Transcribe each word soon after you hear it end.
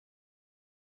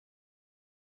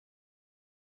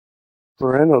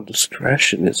Parental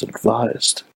discretion is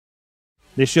advised.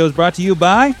 This show is brought to you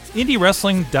by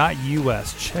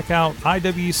IndieWrestling.us. Check out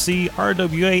IWC,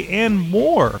 RWA, and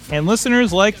more. And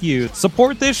listeners like you,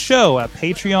 support this show at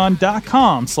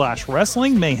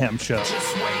Patreon.com/Wrestling Mayhem Show.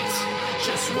 Just wait,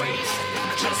 just wait,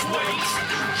 just wait,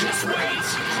 just wait,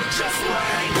 just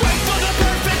wait. Wait for the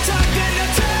perfect time, then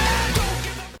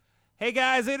attack. Hey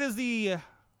guys, it is the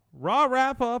Raw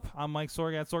wrap up. I'm Mike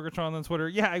Sorg at Sorgatron on Twitter.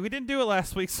 Yeah, we didn't do it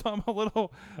last week, so I'm a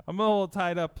little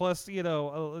tied up. Plus,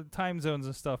 time zones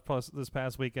and stuff. Plus this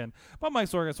past weekend. But Mike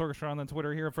Sorg at Sorgatron on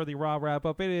Twitter here for the Raw wrap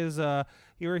up. It is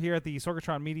we're here at the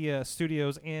Sorgatron Media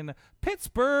Studios in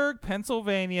Pittsburgh,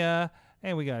 Pennsylvania,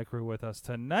 and we got a crew with us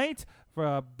tonight.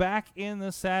 Back in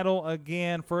the saddle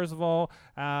again. First of all,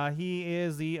 he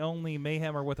is the only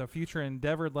Mayhemmer with a future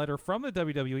endeavored letter from the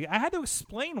WWE. I had to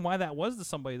explain why that was to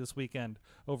somebody this weekend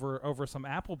over some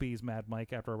Applebee's, Mad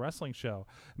Mike, after a wrestling show.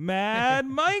 Mad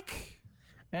Mike!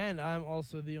 And I'm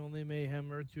also the only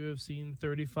Mayhemmer to have seen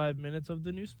 35 minutes of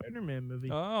the new Spider-Man movie.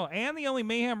 Oh, and the only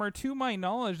Mayhemmer, to my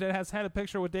knowledge, that has had a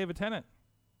picture with David Tennant.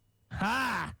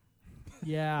 Ha!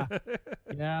 Yeah,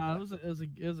 yeah. It was a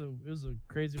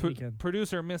crazy weekend.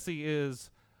 Producer Missy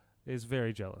is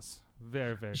very jealous.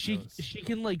 Very, very jealous. She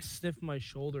can like sniff my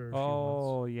shoulder. If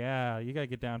Oh yeah, you gotta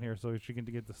get down here so she can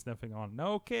get the sniffing on.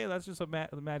 Okay, let's just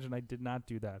imagine I did not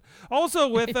do that. Also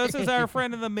with us is our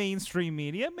friend in the mainstream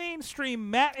media.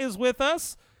 Mainstream Matt is with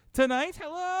us tonight.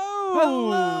 Hello.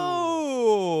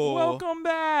 Hello. Welcome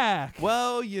back.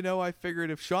 Well, I figured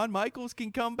if Shawn Michaels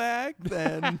can come back,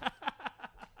 then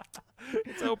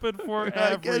it's open for I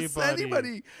everybody. guess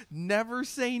anybody. Never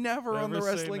say never on the Never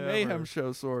say Wrestling never. Mayhem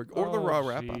Show, Sorg, or the Raw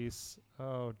wrap-up.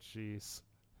 Oh, jeez.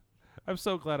 I'm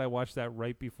so glad I watched that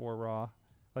right before Raw.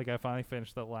 Like, I finally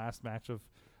finished the last match of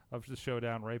the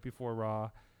Showdown right before Raw.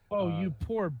 Oh, you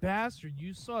poor bastard.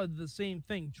 You saw the same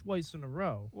thing twice in a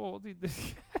row. Well,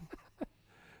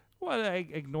 well, I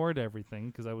ignored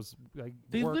everything because I was.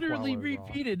 They worked literally while I was Raw.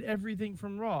 repeated everything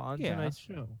from Raw on tonight's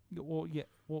show. Well, yeah.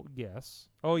 Well, yes.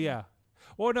 Oh, yeah.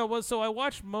 Well, no. Well, so I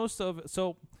watched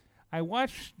I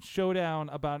watched Showdown,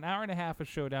 about an hour and a half of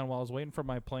Showdown while I was waiting for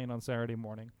my plane on Saturday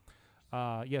morning.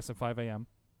 Yes, at 5 a.m.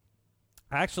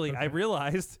 Actually, okay. I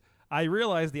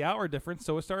realized the hour difference,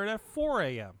 so it started at 4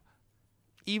 a.m.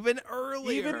 Even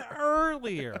earlier.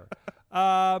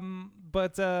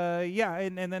 But yeah,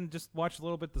 and then just watched a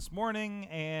little bit this morning,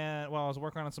 and while I was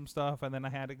working on some stuff, and then I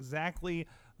had exactly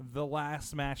the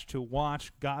last match to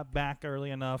watch. Got back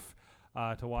early enough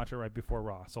to watch it right before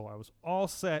Raw, so I was all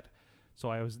set. So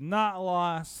I was not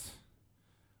lost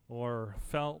or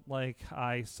felt like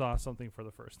I saw something for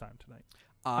the first time tonight.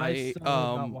 I still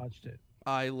have not watched it.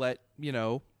 I let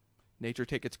nature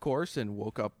take its course and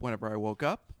woke up whenever I woke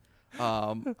up.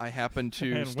 I happened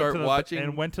to start watching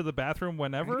and went to the bathroom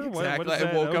whenever. Exactly. What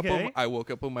I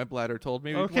woke up when my bladder told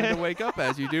me when to wake up,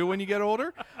 as you do when you get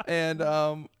older. And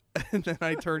and then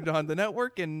I turned on the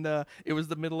network, and it was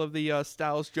the middle of the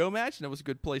Styles Joe match, and it was a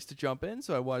good place to jump in.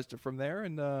 So I watched it from there,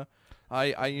 and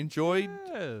I enjoyed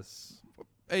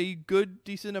a good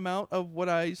decent amount of what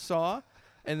I saw.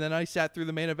 And then I sat through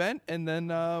the main event, and then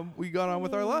we got on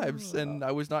with our lives. And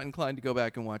I was not inclined to go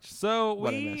back and watch. So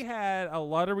we had a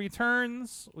lot of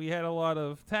returns. We had a lot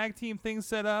of tag team things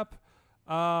set up,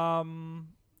 and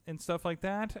stuff like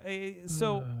that. Sorry,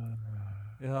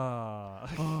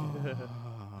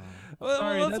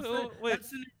 that's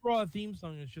the new Raw theme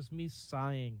song. It's just me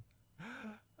sighing.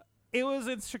 It was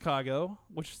in Chicago,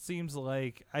 which seems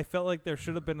like I felt like there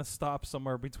should have been a stop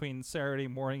somewhere between Saturday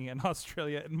morning in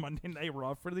Australia and Monday Night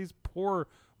Raw for these poor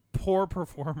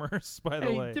performers, by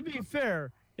the way. To be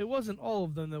fair, it wasn't all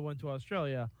of them that went to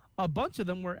Australia. A bunch of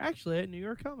them were actually at New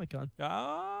York Comic Con.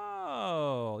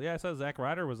 Oh, yeah, I saw Zack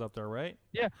Ryder was up there, right?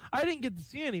 Yeah, I didn't get to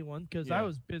see anyone because I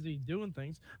was busy doing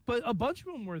things, but a bunch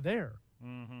of them were there.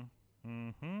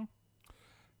 Mm-hmm.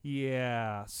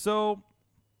 Yeah, so...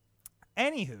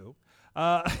 Anywho,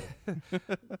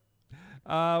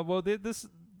 well, this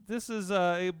is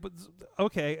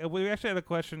okay. We actually had a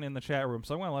question in the chat room,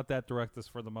 so I'm going to let that direct us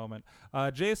for the moment.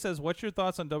 Jay says, "What's your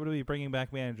thoughts on WWE bringing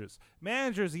back managers?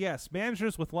 Managers, yes.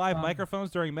 Managers with live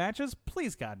microphones during matches?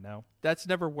 Please, God, no. That's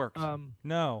never worked.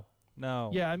 No.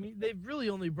 Yeah, I mean, they've really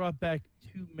only brought back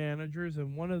 2 managers,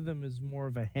 and one of them is more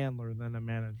of a handler than a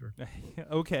manager.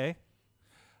 Okay."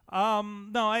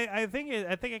 No, I think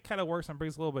it kind of works and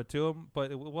brings a little bit to him,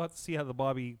 but we'll have to see how the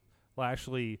Bobby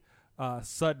Lashley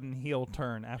sudden heel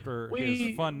turn after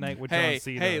his fun night with John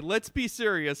Cena. Hey, let's be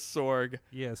serious, Sorg.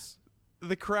 Yes.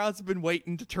 the crowd's been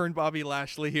waiting to turn Bobby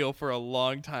Lashley heel for a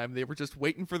long time. They were just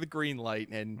waiting for the green light,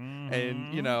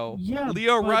 and you know, Yeah,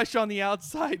 Leo but- Rush on the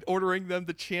outside ordering them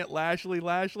to chant Lashley,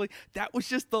 Lashley. That was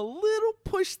just the little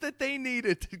push that they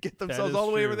needed to get themselves is all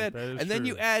the way over true. there. That is And then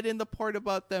you true. add in the part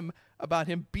about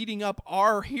him beating up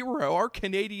our hero, our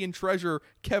Canadian treasure,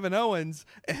 Kevin Owens.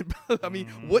 And I mean,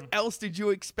 what else did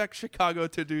you expect Chicago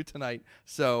to do tonight?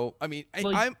 So I mean,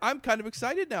 I'm kind of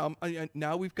excited now.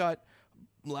 Now we've got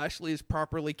Lashley is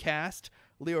properly cast.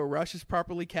 Leo Rush is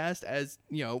properly cast as,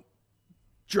 you know,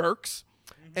 jerks.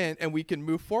 And we can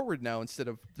move forward now instead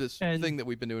of this thing that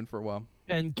we've been doing for a while.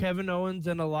 And Kevin Owens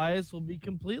and Elias will be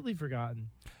completely forgotten.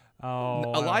 Oh, I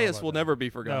don't know Elias about will that. never be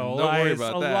forgotten. No, Don't worry Elias,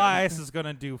 about that. Elias is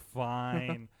gonna do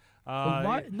fine.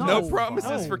 No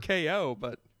promises no. for KO,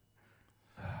 but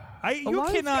You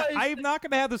Elias cannot. guys- I'm not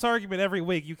going to have this argument every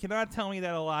week. You cannot tell me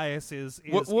that Elias is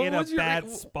what in a was your- bad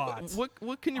spot.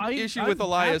 What can your I- issue I'm with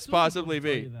Elias absolutely possibly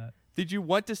gonna tell be? you that. Did you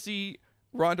want to see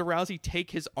Ronda Rousey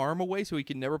take his arm away so he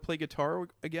can never play guitar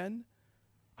again?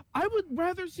 I would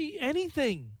rather see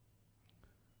anything.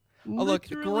 Oh, look,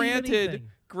 Literally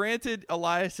anything. granted,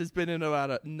 Elias has been in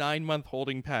about a 9-month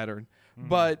holding pattern, Hmm.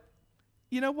 but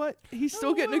you know what? He's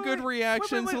still getting a good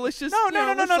reaction. So let's just no.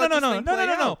 let's let this thing play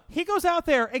out. He goes out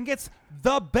there and gets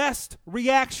the best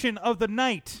reaction of the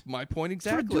night. My point For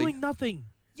exactly. doing nothing.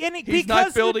 And He's because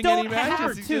not building you any don't matches,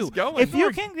 have he's to. just going. If you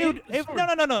Sorg, can, dude,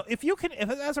 Sorg. no. If you can,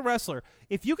 as a wrestler,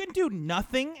 if you can do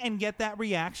nothing and get that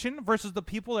reaction versus the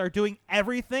people that are doing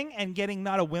everything and getting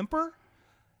not a whimper,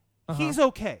 he's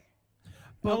okay.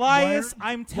 But Elias,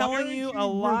 why I'm telling aren't you,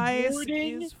 Elias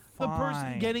rewarding is the person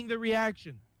fine. getting the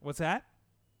reaction. What's that?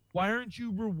 Why aren't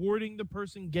you rewarding the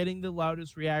person getting the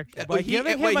loudest reaction? By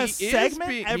giving him a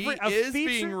segment, he a is feature,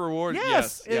 being rewarded.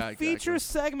 Yes, Yeah, a feature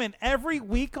segment every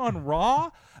week on Raw.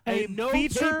 A And no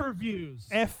feature. pay-per-views.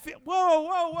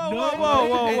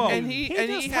 Whoa! And he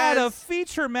just has- had a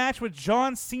feature match with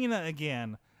John Cena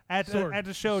again at Sorg,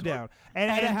 the showdown, and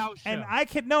At a and, house and show. I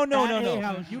can no. At a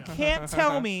house You show. can't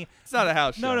tell me. It's not a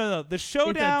house show. No. The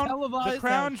showdown, the televised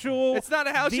crown house show. jewel. It's not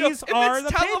a house These show. If are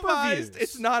it's the televised, pay-per-views.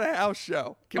 it's not a house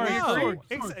show. Can we All right,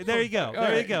 agree? Sorg. There you go. All There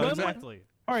you right. go. When- Exactly.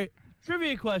 All right,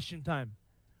 trivia question time.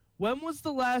 When was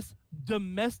the last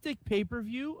domestic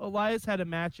pay-per-view Elias had a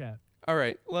match at? All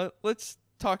right, let's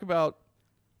talk about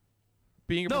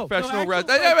being a No, professional actual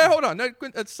wrestler. question. Hold on,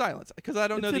 it's silence because I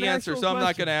don't know It's the an answer, actual so I'm not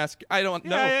question. going to ask. I don't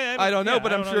know. Yeah, I don't know, yeah,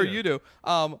 but I I'm don't sure know you do.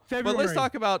 But let's February.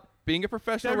 talk about being a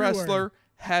professional February. wrestler,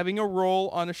 having a role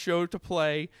on a show to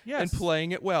play, and Yes.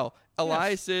 playing it well.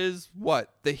 Elias is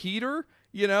what? The heater.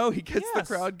 You know, he gets Yes.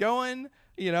 the crowd going.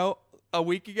 You know, a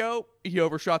week ago he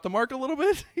overshot the mark a little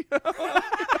bit. You know?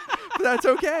 But that's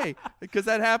okay because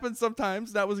that happens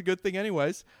sometimes. That was a good thing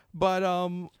anyways. But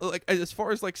like as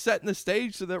far as like setting the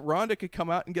stage so that Ronda could come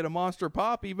out and get a monster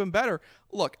pop, even better.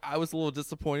 Look, I was a little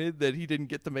disappointed that he didn't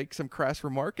get to make some crass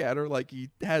remark at her like he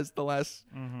has the last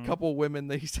couple women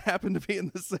that he's happened to be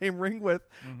in the same ring with.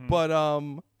 But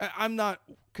I'm not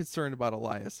concerned about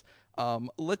Elias.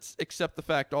 Let's accept the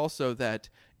fact also that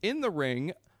in the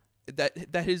ring that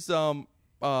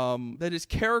his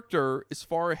character is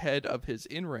far ahead of his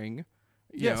in-ring,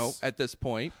 you know, Yes. at this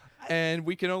point. And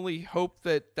we can only hope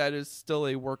that is still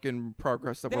a work in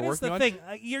progress that That we're is working the on.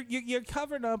 thing. You're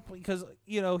covered up because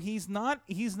he's not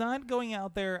going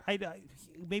out there.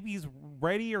 Maybe he's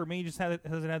ready or maybe just hasn't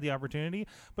had the opportunity.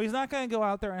 But he's not going to go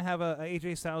out there and have a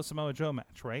AJ Styles Samoa Joe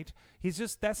match, right?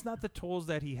 That's not the tools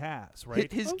that he has,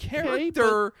 right? His Okay,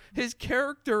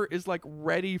 character is like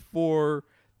ready for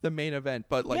the main event,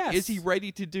 but like, Yes. is he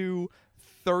ready to do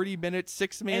 30-minute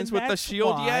six-mans And with the that's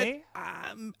Shield why-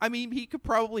 yet? I mean, he could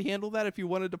probably handle that if you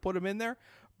wanted to put him in there,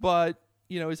 but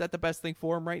you know, is that the best thing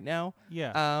for him right now?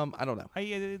 Yeah. I don't know.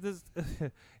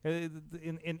 In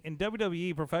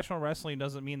WWE, professional wrestling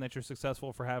doesn't mean that you're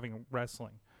successful for having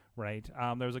wrestling, right?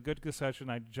 There's a good discussion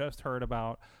I just heard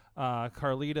about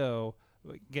Carlito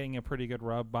getting a pretty good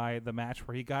rub by the match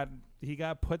where he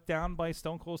got put down by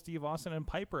Stone Cold Steve Austin and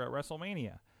Piper at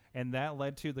WrestleMania. And that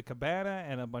led to the Cabana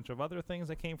and a bunch of other things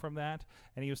that came from that,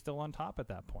 and he was still on top at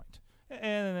that point.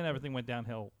 And then everything went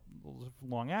downhill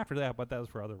long after that, but that was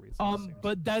for other reasons. it seems.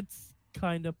 But that's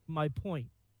kind of my point.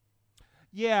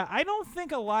 Yeah, I don't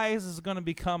think Elias is going to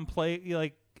become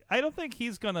I don't think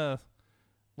he's going to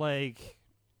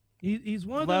He's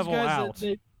one of Level those guys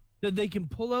out. that they can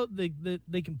pull out. They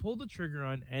can pull the trigger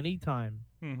on any time,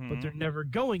 Mm-hmm. but they're never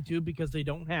going to because they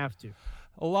don't have to.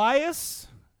 Elias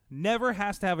never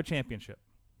has to have a championship.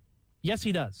 Yes,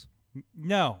 he does.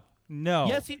 No.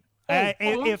 Yes, he.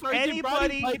 If sorry, did Roddy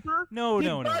anybody, Piper,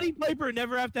 no. Roddy Piper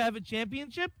never have to have a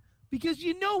championship because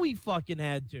you know he fucking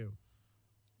had to.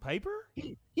 Piper?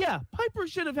 Yeah, Piper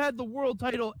should have had the world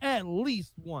title at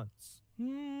least once.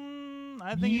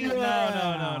 I think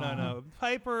no.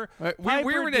 Piper. We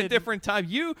were in a did- different time.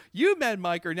 You, Mad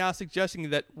Mike, are now suggesting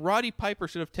that Roddy Piper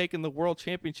should have taken the world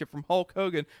championship from Hulk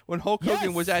Hogan when Hulk Hogan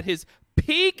Yes. was at his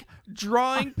peak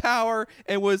drawing power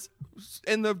and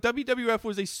the WWF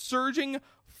was a surging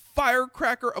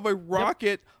firecracker of a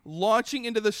rocket launching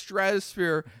into the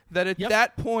stratosphere. That at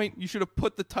that point you should have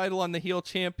put the title on the heel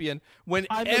champion when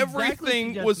I'm exactly everything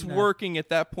was suggesting that. working at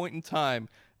that point in time.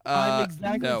 I'm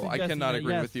exactly no, I suggesting cannot that,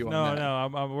 agree yes. with you on No,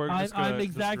 that. no. We're just gonna I'm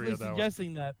exactly disagree on that one.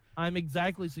 suggesting that. I'm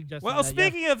exactly suggesting Well, that.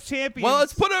 speaking of champions, Well,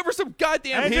 let's put over some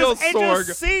goddamn it heels, just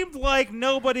Sorg. seemed like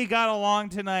nobody got along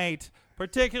tonight,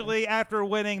 particularly after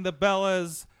winning the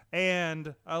Bellas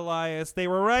and Elias. They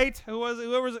were right. Who was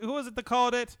it that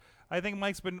called it? I think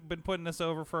Mike's been putting this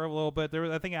over for a little bit.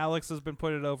 I think Alex has been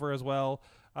putting it over as well,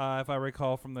 if I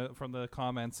recall from the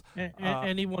comments.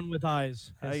 Anyone with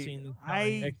eyes has I- seen this I-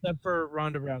 coming, except for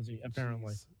Ronda Rousey,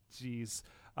 apparently. Jeez.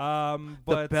 The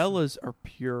But Bellas are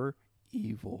pure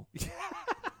evil.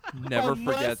 Never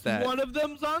Unless forget that. one of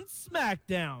them's on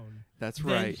SmackDown. That's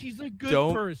Then right. she's a good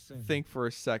Don't person. think for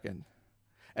a second.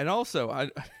 And also,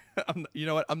 you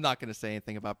know what? I'm not going to say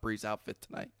anything about Bree's outfit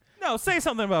tonight. no, say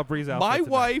something about Bree's outfit. My tonight.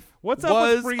 wife What's up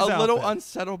was with Bree's a little outfit?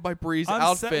 unsettled by Bree's What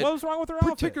outfit, was wrong with her outfit?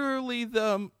 particularly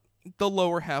the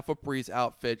lower half of Bree's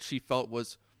outfit. She felt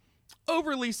was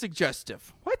overly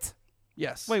suggestive. What?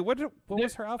 Yes. Wait, what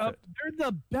was her They're, outfit?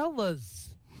 they're the Bellas.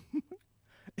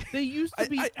 They used to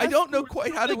be. I don't know escorts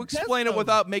quite for how to the explain it Guestos.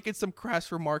 without making some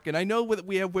crass remark. And I know that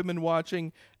we have women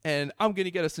watching, and I'm going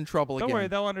to get us in trouble Don't again. worry,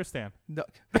 they'll understand. No.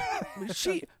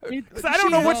 she. 'Cause I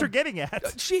don't know she what had- you're getting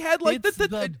at. She had like It's the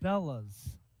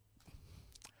Bellas.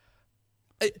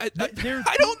 I They're-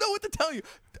 don't know what to tell you.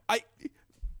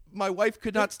 My wife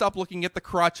could not stop looking at the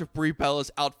crotch of Brie Bella's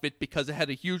outfit because it had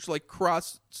a huge like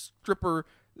cross stripper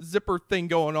zipper thing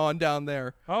going on down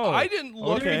there. Oh, I didn't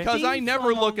look okay. because I Theme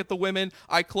never song. look at the women.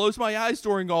 I close my eyes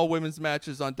during all women's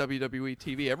matches on WWE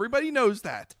TV. Everybody knows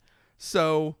that.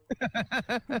 So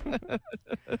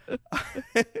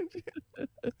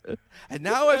and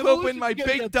now I've opened my Evolution's gonna be a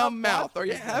big dumb tough mouth. watch Are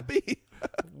you for you. happy?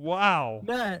 Wow.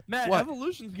 Matt, What?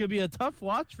 Evolution's gonna be a tough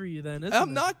watch for you then, isn't I'm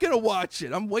it? not gonna watch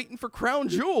it. I'm waiting for Crown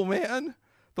Jewel, man.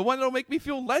 The one that'll make me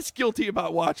feel less guilty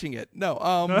about watching it. No,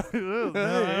 I don't know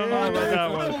about That's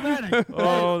that one. problematic.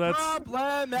 Oh, that's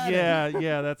problematic.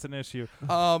 yeah, that's an issue.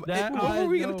 what That were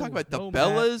we gonna I talk about? The know, Matt.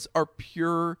 Bellas are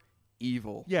pure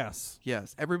evil. Yes.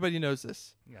 Yes, everybody knows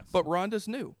this. Yes. But Ronda's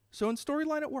new, so in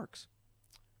storyline it works.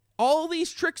 All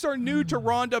these tricks are new to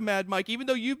Ronda, Mad Mike. Even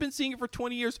though you've been seeing it for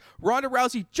 20 years, Ronda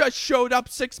Rousey just showed up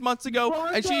 6 months ago, and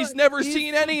Ronda she's never is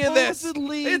seen any of this.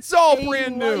 supposedly It's all a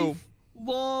brand new.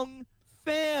 Lifelong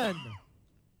fan.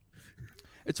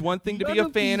 It's one thing to be None a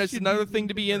of fan. these It's should another be thing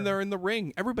to be in new. there in the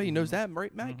ring. Everybody knows that,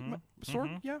 right, Matt?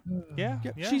 Sorg? Yeah. Yeah.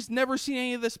 Yeah. She's never seen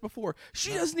any of this before.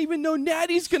 She doesn't even know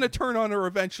Natty's going to turn on her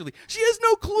eventually. She has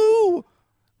no clue.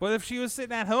 But if she was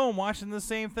sitting at home watching the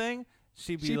same thing,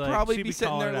 she'd be She'd like, probably she'd be sitting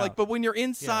calling there it like, out. but when you're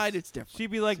inside, Yes. it's different.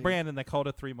 She'd be like See? Brandon that called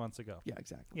it 3 months ago. Yeah,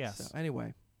 exactly. Yes. So,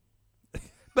 anyway.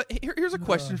 But here's a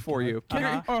question for you.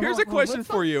 Uh-huh. Here's a question Let's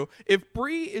for you. If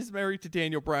Bree is married to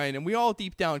Daniel Bryan, and we all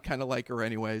deep down kind of like her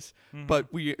anyways,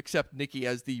 but we accept Nikki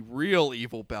as the real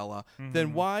evil Bella,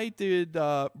 then why did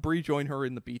Bree join her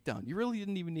in the beatdown? You really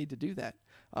didn't even need to do that.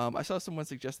 I saw someone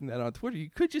suggesting that on Twitter. You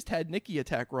could just had Nikki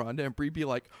attack Ronda and Bree be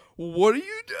like, "What are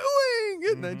you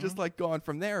doing?" And then just like gone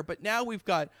from there. But now we've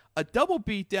got a double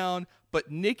beatdown,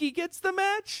 but Nikki gets the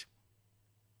match.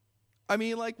 I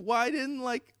mean, like, why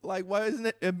isn't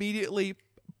it immediately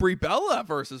Brie Bella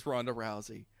versus Ronda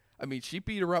Rousey? I mean, she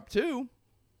beat her up too.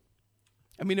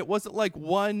 I mean, it wasn't like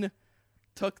one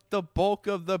took the bulk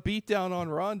of the beatdown on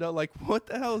Ronda. Like, what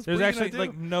the hell is There's Brie actually gonna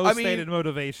do? like no I mean, stated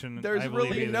motivation. there's I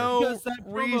believe, really either. no Because that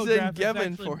promo reason graphic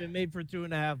given actually for. been made for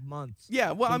 2.5 months.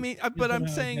 Yeah, well, I mean, but I'm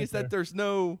how I saying get is that there. there's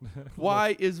no.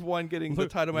 Why is one getting the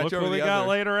title match Look over what the we got other?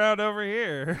 later out over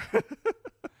here.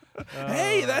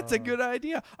 Hey, that's a good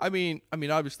idea. I mean,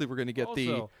 obviously we're gonna get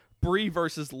the Also- Brie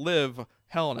versus Liv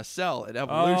Hell in a Cell at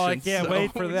Evolution. I can't so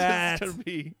wait for it's that. gonna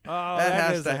be, Oh, that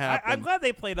has is to it. happen. I'm glad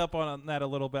they played up on that a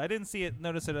little bit. I didn't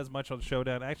notice it as much on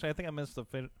Showdown. Actually, I think I missed the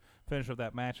finish of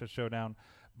that match at Showdown.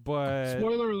 But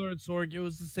Spoiler alert, Sorg. It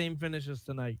was the same finish as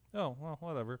tonight. oh well,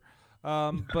 whatever.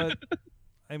 But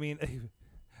I mean,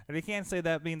 and you can't say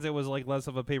that means it was like less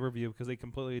of a pay-per-view because they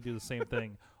completely do the same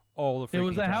thing all the. It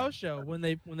was freaking a time. house show when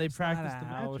they It's practiced not a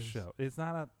the house matches. show. It's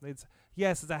not a. It's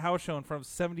yes, it's a house show in front of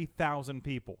 70,000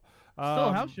 people. Still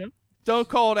a house show. Don't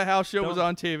call it a house show. It was Don't-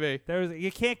 on TV. You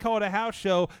can't call it a house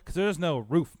show because there's no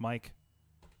roof, Mike.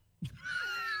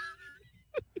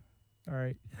 All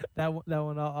right, that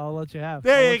one I'll let you have. I'll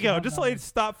There let you go. have Just that like one.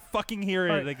 stop fucking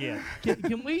hearing All it right.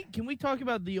 again. Can we talk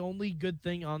about the only good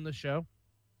thing on the show?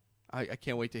 I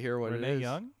can't wait to hear what it Renee is.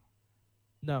 Young.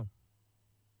 No,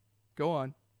 Go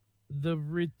on. the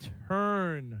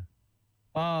return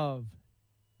of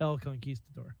El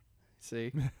Conquistador.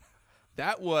 See,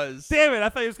 that was Damn it! I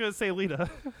thought he was gonna say Lita.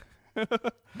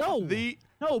 No, the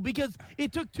no, because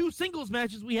it took 2 singles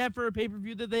matches we had for a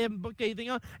pay-per-view that they haven't booked anything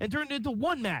on and turned it into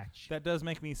 1 match. That does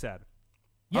make me sad.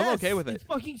 I'm Yes, okay with it. It's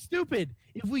fucking stupid.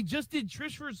 If we just did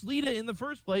Trish versus Lita in the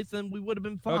first place, then we would have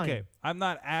been fine. Okay, I'm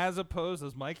not as opposed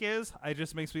as Mike is. It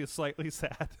just makes me slightly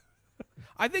sad.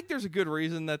 I think there's a good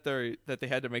reason that they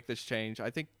had to make this change. I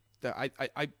think that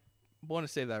I want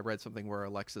to say that I read something where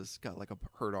Alexa's got like a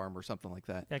hurt arm or something like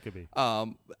that. That could be.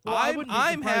 Well, I wouldn't be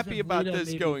I'm surprised happy if about Lita this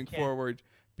maybe going can't. forward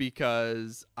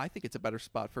because I think it's a better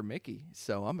spot for Mickey.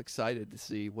 So I'm excited to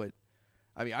see what.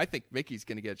 I mean, I think Mickey's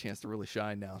going to get a chance to really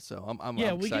shine now. So I'm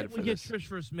Yeah, excited we for get this. Trish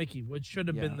versus Mickey, which should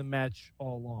have Yeah. been the match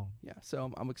all along. Yeah,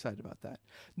 so I'm excited about that.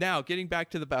 Now, getting back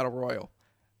to the Battle Royal.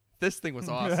 This thing was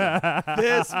awesome.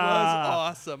 This was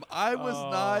awesome. I was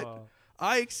not.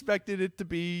 I expected it to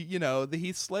be, the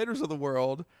Heath Slaters of the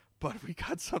world, but we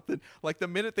got something. Like the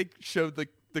minute they showed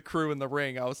the crew in the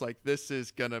ring, I was like, this is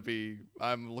going to be.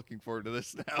 I'm looking forward to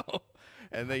this now.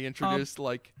 And they introduced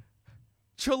like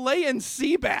Chilean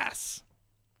sea bass.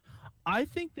 I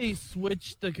think they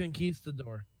switched the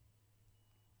Conquistador.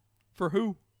 For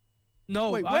who? No,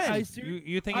 Wait, I You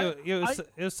you think I-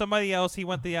 it was somebody else? He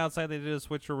went the outside. They did a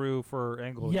switcheroo for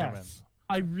Angle to come in. yes,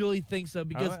 I really think so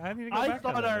because I need to go I back to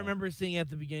thought that I now. remember seeing at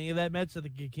the beginning of that match that the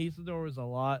Conquistador was a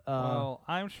lot. Well,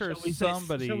 I'm sure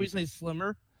shall we say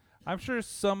slimmer? I'm sure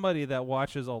somebody that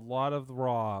watches a lot of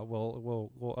Raw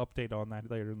will update on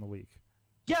that later in the week.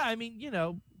 Yeah, I mean, you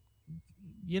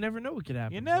never know what could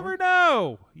happen. You never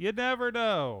know. You never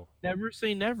know. Never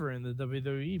say never in the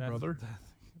WWE, That's- brother.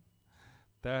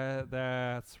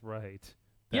 That's right.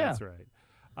 Yeah. That's right.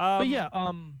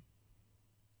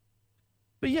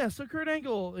 But yeah, so Kurt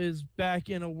Angle is back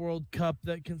in a World Cup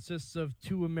that consists of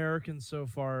 2 Americans so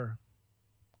far.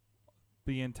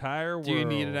 The entire world. Do you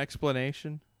need an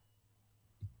explanation?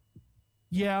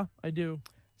 Yeah, I do.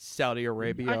 Saudi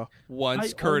Arabia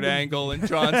wants I Kurt always- Angle and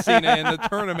John Cena in the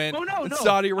tournament. Oh no, and no.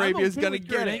 Saudi Arabia is I'm okay going to with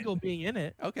get Kurt it. Angle being in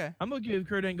it. Okay. I'm okay with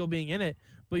Kurt Angle being in it,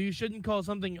 but you shouldn't call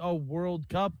something a World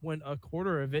Cup when a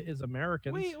quarter of it is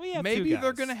Americans. We have Maybe two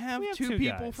they're guys. going to have We have 2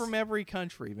 people guys. from every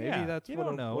country. Maybe Yeah, that's you what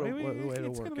don't know. What Maybe way to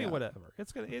it's work gonna be out. whatever.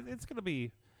 It's gonna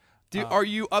be. Are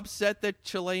you upset that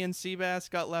Chilean sea bass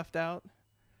got left out?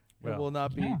 Well, it will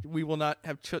not be. yeah. We will not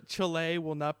have Chile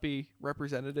will not be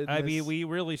represented. In I this. mean, we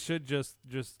really should just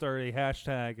start a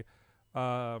hashtag,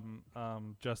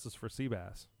 justice for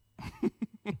Seabass.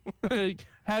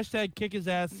 Hashtag kick his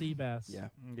ass, Seabass. Yeah.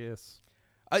 Yes.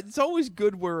 It's always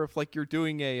good where if like you're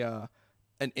doing an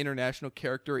international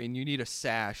character and you need a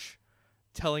sash,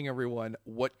 telling everyone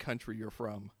what country you're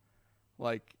from,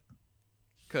 like,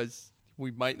 because we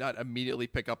might not immediately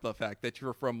pick up the fact that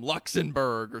you're from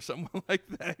Luxembourg or something like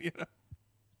that.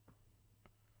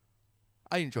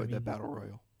 I enjoyed that battle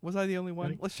royal. Was I the only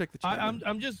one? Let's check the chat.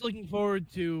 I'm just looking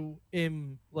forward to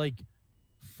in like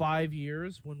 5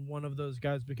 years when one of those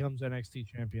guys becomes NXT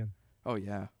champion. Oh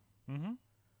yeah. Mm-hmm.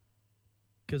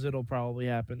 Because it'll probably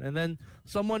happen, and then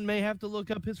someone may have to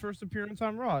look up his first appearance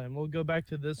on Raw, and we'll go back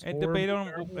to this And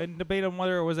horrible, debate on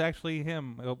whether it was actually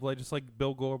him, just like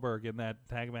Bill Goldberg in that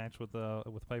tag match with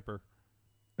Piper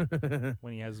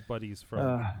when he has his buddies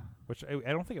from. Which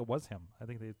I don't think it was him. I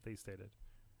think they stated,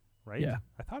 right? Yeah.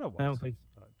 I thought it was. I don't think.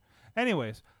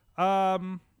 Anyways,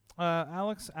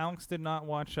 Alex did not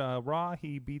watch Raw.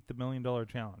 He beat the $1 Million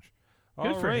Challenge. Good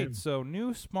All for right, him. so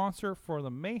new sponsor for the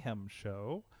Mayhem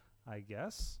Show, I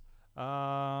guess.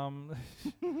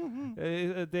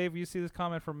 Dave, you see this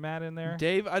comment from Matt in there?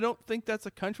 Dave, I don't think that's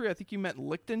a country. I think you meant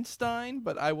Liechtenstein,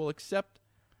 but I will accept.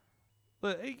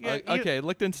 Okay,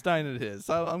 Liechtenstein it is.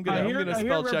 I'm gonna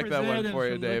spell check that one for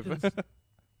you, Dave.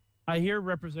 I hear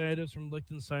representatives from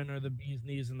Liechtenstein are the bee's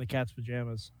knees and the cat's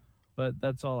pajamas, but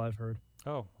that's all I've heard.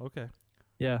 Oh, okay.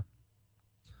 Yeah.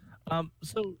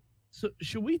 So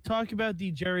should we talk about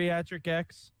the geriatric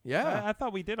X? Yeah, I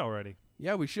thought we did already.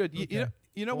 yeah, we should. Okay.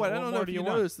 You know What what? I don't know more if do you you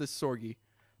want? noticed this, Sorgi,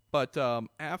 but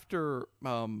after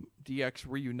DX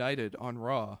reunited on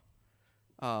Raw,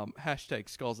 hashtag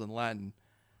Skulls in Latin.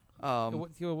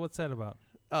 What's that about?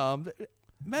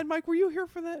 Mad Mike, were you here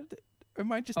for that? Or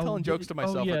am I just telling jokes to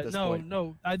myself yeah, at this point?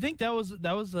 No. I think that was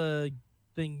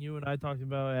thing you and I talked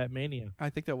about at Mania. I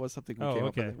think that was something we Oh, came up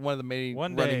okay. with. One of the main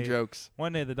One running day- jokes.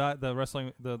 One day the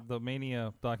wrestling the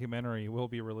Mania documentary will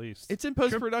be released. It's in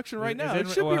post-production right now. It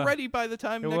is it- should be well, ready by the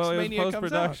time next well, it was Mania comes out.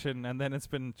 post-production, and then it's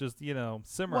been just simmering.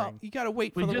 Well, you got to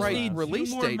wait We for the just right need release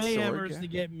 2 more date, Sorg. Mayhemers to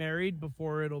get married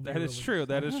before it'll be That is released. true.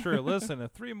 That is true. Listen,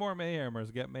 if 3 more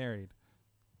Mayhemers get married,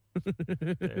 What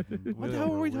the hell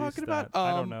were we talking about?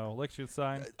 I don't know.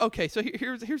 Liechtenstein. Okay, so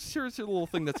here's a little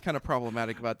thing that's kind of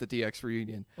problematic about the DX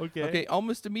reunion. Okay.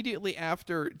 Almost immediately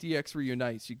after DX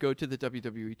reunites, you go to the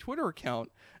WWE Twitter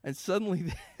account, and suddenly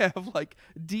they have like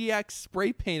DX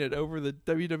spray painted over the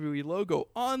WWE logo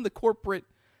on the corporate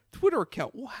Twitter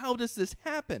account. Well, how does this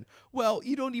happen? Well,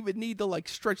 you don't even need to like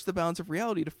stretch the bounds of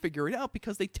reality to figure it out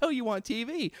because they tell you on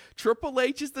TV. Triple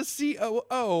H is the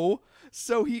COO,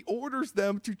 so he orders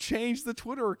them to change the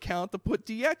Twitter account to put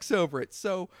DX over it.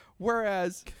 So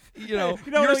whereas you're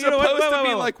supposed to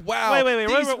be like, wow,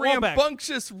 these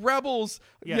rambunctious rebels,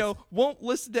 Yes. won't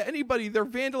listen to anybody. They're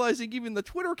vandalizing even the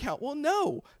Twitter account. Well,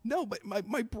 no, but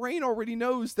my brain already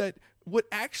knows that what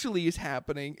actually is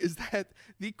happening is that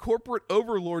the corporate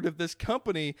overlord of this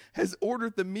company has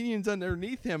ordered the minions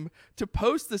underneath him to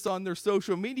post this on their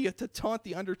social media to taunt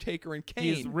The Undertaker and Kane.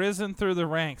 He's risen through the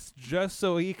ranks just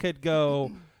so he could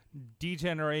go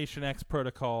Degeneration X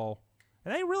Protocol.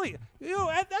 And they really,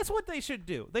 that's what they should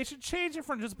do. They should change it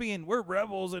from just being, we're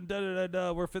rebels and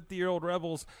da-da-da-da, we're 50-year-old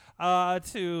rebels,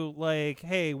 to like,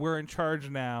 hey, we're in charge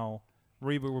now.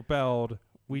 We rebelled.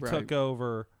 We Right. took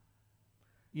over.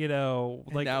 And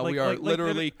now we are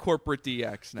literally corporate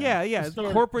DX now. Yeah,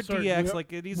 Sorg, corporate Sorg, DX.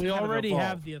 Like it needs to We kind already of evolve.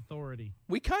 have the authority.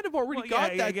 We kind of already Well,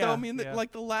 got yeah, that yeah, though. I mean, yeah.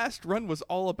 like the last run was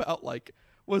all about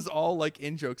was all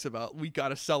in jokes about we got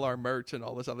to sell our merch and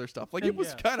all this other stuff. Like it And-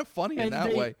 was kind of funny in And that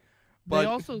they- way. But They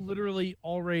also literally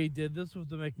already did this with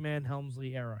the McMahon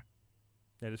Helmsley era.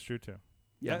 That is true too.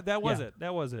 Yeah. That was Yeah. it.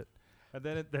 That was it. And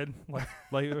then like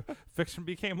fiction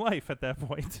became life at that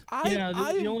point.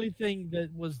 The only thing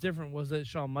that was different was that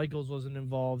Shawn Michaels wasn't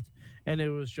involved, and it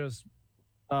was just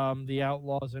the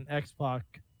Outlaws and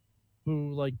X-Pac,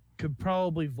 who could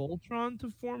probably Voltron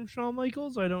to form Shawn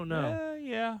Michaels. I don't know.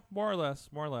 Yeah, more or less,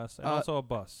 and also a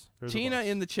bus. There's a Tina bus.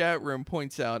 in the chat room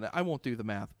points out, I won't do the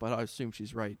math, but I assume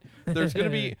she's right. There's gonna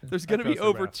be trust her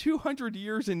over math. 200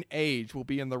 years in age will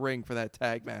be in the ring for that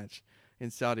tag match in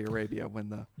Saudi Arabia when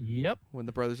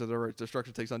the Brothers of the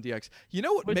Destruction takes on DX. You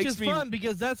know what Which makes is me fun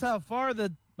because that's how far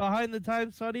behind the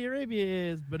times Saudi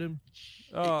Arabia is. But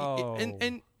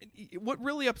and what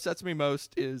really upsets me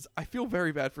most is I feel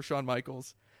very bad for Shawn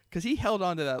Michaels because he held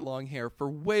on to that long hair for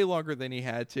way longer than he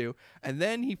had to, and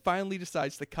then he finally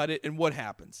decides to cut it, and what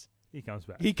happens? He comes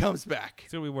back. He comes back.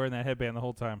 He's gonna be wearing that headband the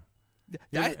whole time.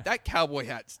 That cowboy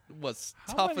hat was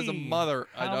How tough as a many- mother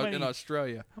how in many-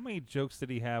 Australia. How many jokes did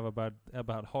he have about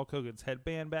Hulk Hogan's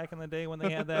headband back in the day when they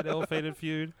had that ill-fated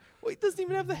feud? Well, he doesn't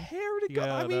even have the hair to go.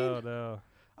 Yeah, I mean, no.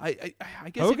 I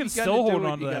guess Hogan's if you still gotta do holding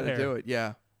it, on to you that gotta hair. do it.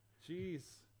 Yeah, Jeez.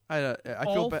 I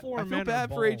feel bad. I feel bad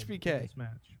for In HBK. this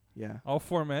match. Yeah. All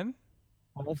 4 men?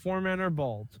 All 4 men are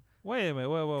bald. Wait a minute.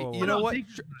 Whoa. You know no, what?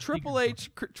 Taker's not. Triple Taker's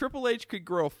H, Triple H could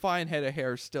grow a fine head of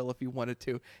hair still if he wanted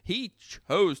to. He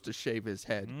chose to shave his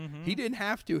head. He didn't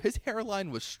have to. His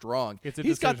hairline was strong. It's a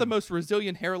He's got the decision. most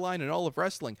resilient hairline in all of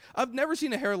wrestling. I've never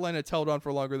seen a hairline that's held on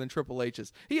for longer than Triple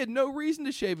H's. He had no reason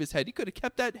to shave his head. He could have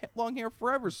kept that long hair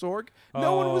forever, Sorg.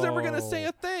 No one was ever going to say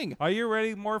a thing. Are you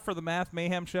ready more for the Math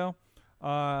Mayhem show?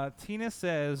 Tina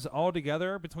says,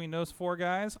 altogether, between those 4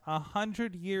 guys,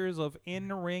 100 years of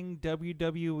in-ring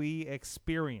WWE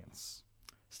experience.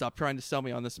 Stop trying to sell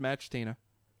me on this match, Tina.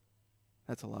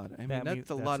 That's a lot. I mean, that's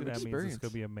a lot of that means experience. it's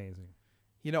going to be amazing.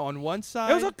 You know, on one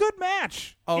side, It was a good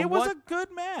match. On It was one- a good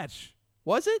match.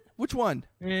 was it? Which one?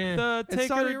 Eh. The In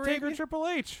Saudi Taker Arabia? Triple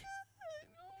H.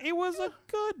 It was a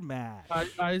good match.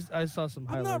 I saw some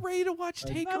I'm highlights. not ready to watch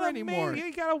Not Taker amazing. anymore.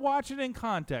 You got to watch it in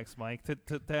context, Mike, to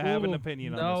have an Ooh,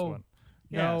 opinion on no. this one.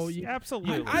 No, Yes, you-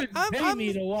 absolutely. You couldn't pay I'm-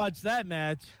 me to watch that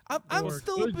match. I'm or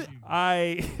still a could bit. you?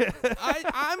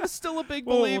 I'm still a big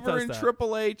We'll believer test in that.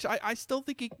 Triple H. I still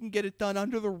think he can get it done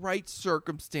under the right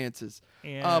circumstances.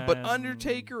 But And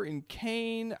Undertaker and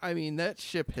Kane, I mean, that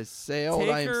ship has sailed.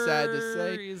 I am sad to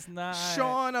Taker say. is not.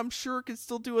 Shawn, I'm sure, can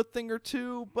still do a thing or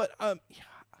two, but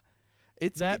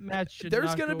it's That match should there's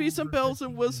not going to go be some over bells 50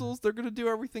 and whistles. They're going to do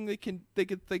everything they can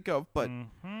think of, but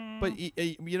Mhm. but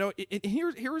you know,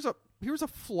 here's a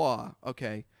flaw,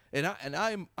 okay? And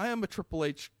I am a Triple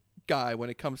H guy when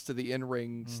it comes to the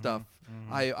in-ring stuff.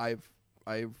 I've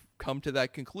come to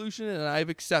that conclusion and I've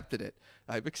accepted it.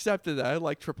 I've accepted that I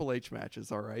like Triple H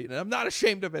matches, all right? And I'm not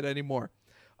ashamed of it anymore.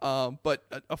 But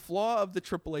a flaw of the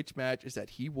Triple H match is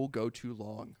that he will go too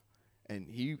long.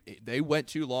 and they went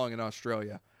too long in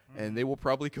Australia. And they will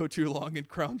probably go too long in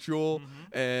Crown Jewel.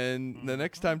 And the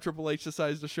next time Triple H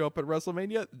decides to show up at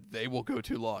WrestleMania, they will go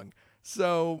too long.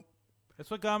 So That's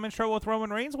what got him in trouble with Roman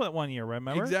Reigns with 1 year,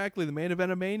 remember? exactly, the main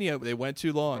event of Mania, they went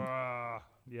too long.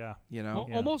 Yeah. You know,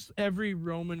 Yeah. Almost every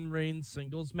Roman Reigns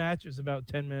singles match is about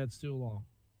 10 minutes too long.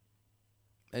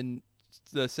 and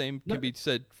the same can be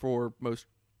said for most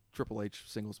Triple H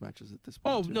singles matches at this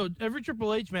point. Oh, too. no, every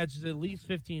Triple H match is at least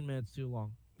 15 minutes too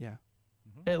long. Yeah.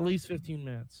 At least 15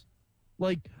 minutes.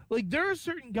 Like there are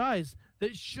certain guys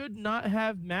that should not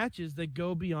have matches that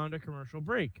go beyond a commercial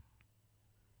break.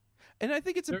 And I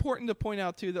think it's important to point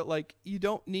out too that like you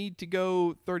don't need to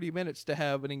go 30 minutes to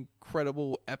have an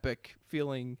incredible epic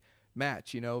feeling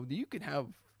match, you know. You can have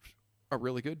a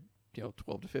really good,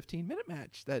 12 to 15 minute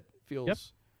match that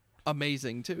feels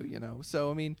amazing too, you know. So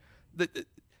I mean,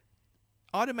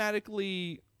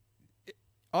 automatically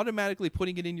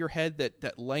putting it in your head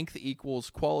that length equals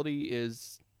quality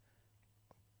is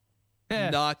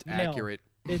not male. accurate.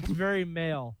 It's very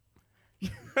male.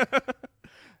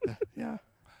 Yeah.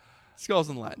 Skulls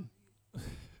in Latin.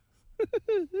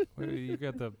 You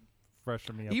got to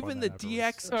freshen me up. Even on the that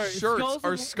DX Sorry, shirts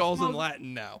are skulls skulls in in-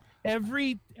 Latin now.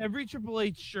 Every Triple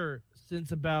H shirt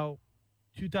since about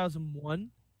 2001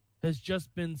 has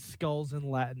just been skulls in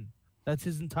Latin. That's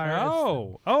his entire.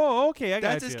 Oh, okay. I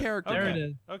got That's his character. There Okay. it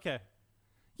is. Okay.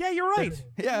 Yeah, you're right.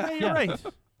 Yeah. You're Yeah. right.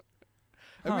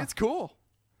 I mean, it's cool.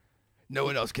 No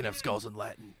one else can have skulls in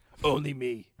Latin. Only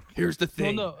me. Here's the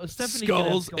thing. no, Stephanie can have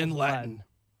skulls skulls in in Latin.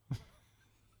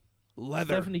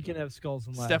 Leather. Stephanie can have skulls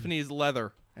in Latin. Stephanie is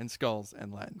leather and skulls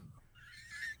in Latin.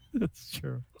 That's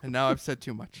true. And now I've said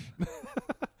too much.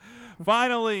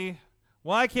 Finally,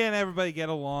 why can't everybody get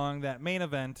along? That main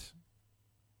event.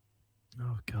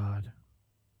 Oh God.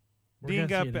 We're Dean gonna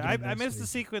got. see it I again next missed the week.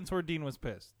 sequence where Dean was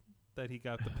pissed that he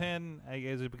got the pin.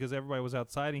 Is it because everybody was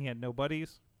outside and he had no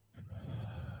buddies?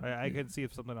 I could see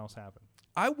if something else happened.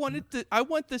 I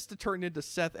want this to turn into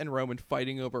Seth and Roman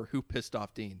fighting over who pissed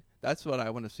off Dean. That's what I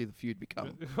want to see the feud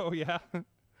become. Oh yeah.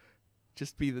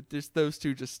 Just be just those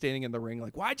two just standing in the ring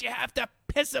like, why'd you have to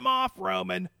piss him off,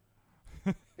 Roman?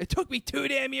 It took me 2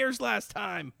 damn years last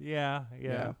time. Yeah.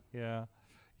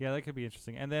 That could be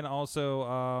interesting. And then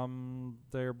also,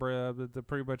 they're the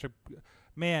pretty much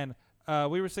man.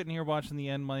 We were sitting here watching the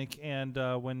end, Mike, and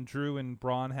when Drew and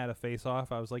Braun had a face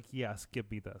off, I was like, yes, give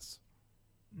me this.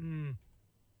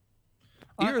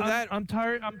 I'm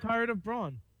tired of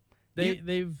Braun.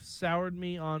 They've soured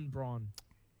me on Braun.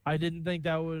 I didn't think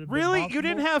that would have been Really? You possible.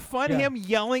 didn't have fun Yeah. him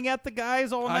yelling at the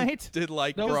guys all I night? did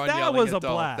like No, Braun that yelling was at a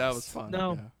Dolph. That blast. was fun.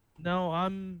 No, yeah.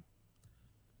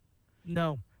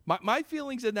 no. My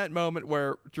feelings in that moment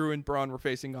where Drew and Braun were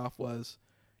facing off was,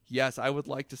 yes, I would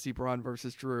like to see Braun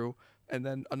versus Drew. And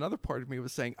then another part of me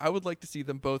was saying, I would like to see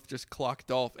them both just clock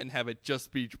Dolph and have it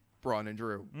just be Braun and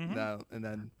Drew. And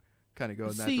then kind of go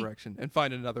in that See- direction and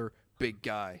find another big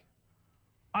guy.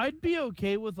 I'd be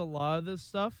okay with a lot of this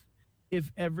stuff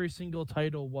if every single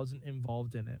title wasn't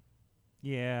involved in it.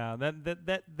 Yeah,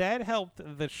 that helped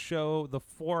the show, the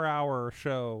 4-hour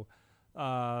show,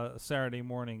 Saturday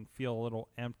morning, feel a little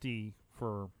empty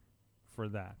for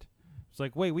that. It's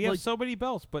like, wait, we have Like- so many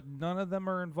belts, but none of them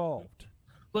are involved.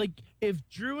 Like, if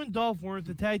Drew and Dolph weren't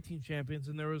the tag team champions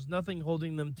and there was nothing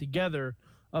holding them together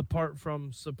apart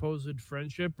from supposed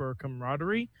friendship or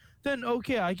camaraderie, then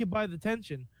okay, I could buy the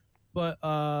tension. But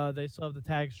they still have the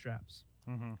tag straps.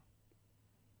 Mm-hmm.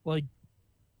 Like,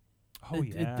 Oh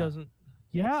it doesn't.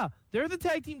 Yeah, they're the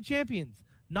tag team champions.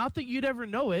 Not that you'd ever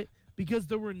know it, because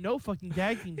there were no fucking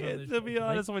tag teams. Yeah, on this to be show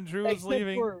tonight. honest, when Drew was Except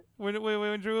leaving, for-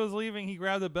 when Drew was leaving, he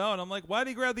grabbed the belt, and I'm like, why did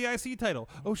he grab the IC title?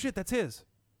 Oh shit, that's his.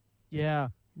 Yeah.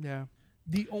 Yeah.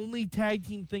 The only tag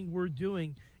team thing we're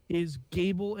doing is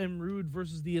Gable and Rude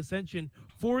versus the Ascension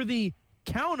for the,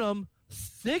 count 'em,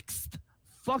 6th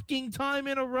fucking time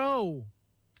in a row.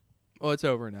 Well, it's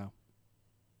over now.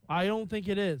 I don't think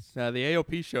it is. Now the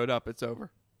AOP showed up. It's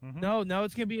over. No, now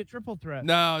it's going to be a triple threat.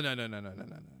 No.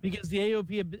 Because the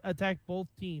AOP attacked both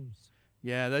teams.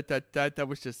 Yeah, that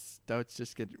was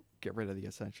just get rid of the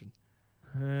Ascension.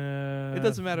 It It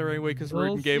doesn't matter anyway because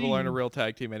Rude and Gable aren't a see. real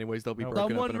tag team anyways. They'll be broken up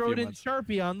Someone in a wrote few in months.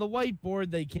 Sharpie on the whiteboard.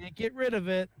 They can't get rid of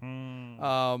it.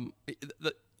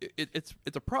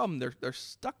 It's a problem. They're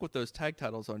stuck with those tag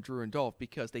titles on Drew and Dolph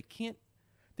because they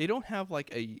don't have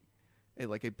like a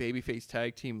babyface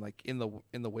tag team like in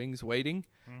the wings waiting,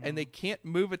 and they can't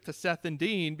move it to Seth and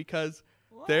Dean because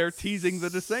they're teasing the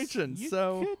dissension. You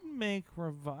So could make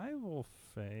Revival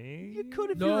face. you could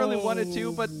if you really wanted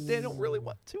to, but they don't really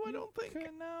want to. I don't think.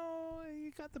 No,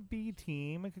 you got the B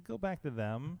team. It could go back to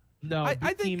them. No, I the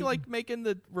think team- like making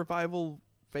the Revival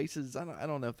faces. I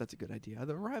don't know if that's a good idea.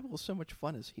 The Revival is so much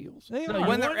fun as heels. They No, are. you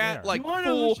When they're want- at like you wanna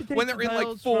know who full, should take when the they're in like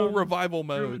titles full from revival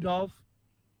Drew mode. Dolph?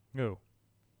 Who?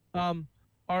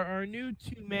 Our new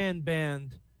 2-man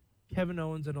band, Kevin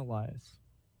Owens and Elias.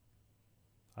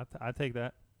 I'd take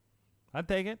that. I'd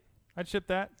take it. I'd ship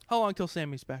that. How long till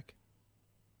Sammy's back?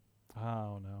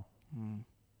 Oh no.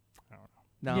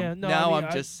 Now, Yeah, no, now I mean,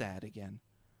 I'm just sad again.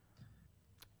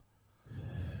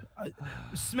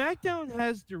 SmackDown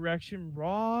has direction.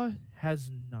 Raw has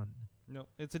none. No,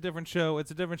 it's a different show.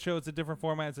 It's a different show. It's a different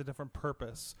format. It's a different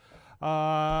purpose.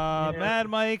 Mad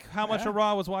Mike, how much of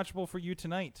Raw was watchable for you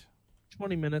tonight?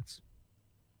 20 minutes.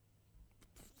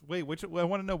 Wait, I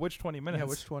want to know which 20 minutes. Yeah,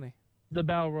 which 20? The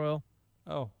Battle Royal.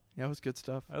 Oh, Yeah, it was good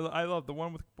stuff. I love the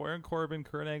one with Baron Corbin,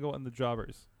 Kurt Angle, and the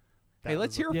Jobbers. Hey,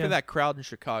 let's hear it Yeah. for that crowd in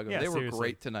Chicago. Yeah, They were seriously.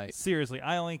 great tonight. Seriously,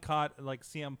 I only caught like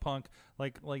CM Punk,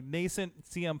 like nascent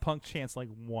CM Punk chants like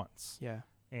once, Yeah.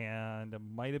 and it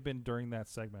might have been during that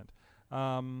segment.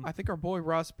 I think our boy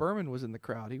Ross Berman was in the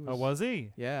crowd. He was. Oh, was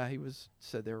he? Yeah, he was.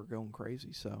 Said they were going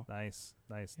crazy. So Nice.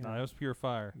 Yeah. No, it was pure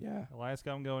fire. yeah, Elias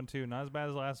got him going too. Not as bad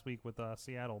as last week with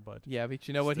Seattle, but yeah. But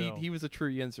you know what? Still. He was a true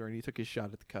Yinzer, and he took his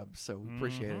shot at the Cubs. So we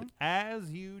appreciate it.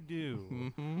 As you do.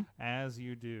 Mm-hmm. As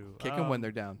you do. Kick them when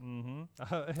they're down.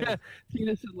 Mm-hmm.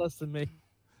 Tina said less than me.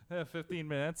 15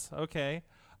 minutes. Okay.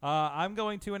 I'm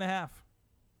going 2.5.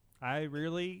 I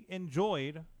really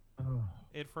enjoyed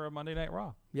it for a Monday Night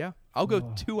Raw. Yeah, I'll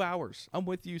go 2 hours. I'm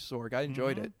with you, Sorg. I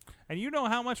enjoyed Mm-hmm. it. And you know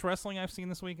how much wrestling I've seen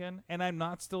this weekend, and I'm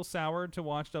not still soured to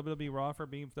watch WWE Raw for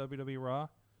being WWE Raw.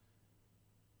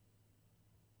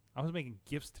 I was making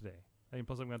gifts today. I mean,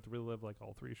 plus I'm going to have to relive like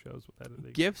all 3 shows with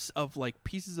editing. Gifts of like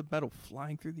pieces of metal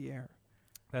flying through the air,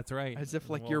 That's right. as if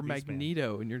like Well, you're Beast Man.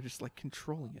 Magneto and you're just like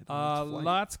controlling it. and it's flying.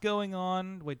 Lots going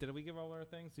on. Wait, did we give all our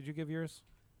things? Did you give yours?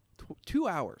 2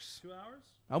 hours. 2 hours?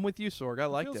 I'm with you, Sorg. I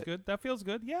liked feels it. good. That feels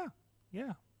good. Yeah.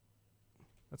 Yeah.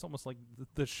 That's almost like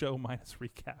the show minus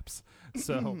recaps.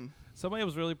 So somebody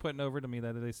was really putting over to me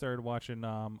that they started watching.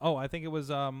 I think it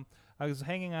was. I was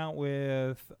hanging out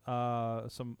with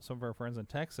some of our friends in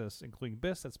Texas, including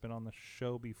Biss, that's been on the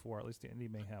show before, at least the Indie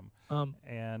Mayhem.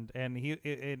 And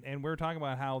we were talking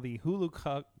about how the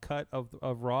Hulu cut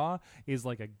of Raw is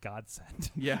like a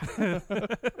godsend. Yeah.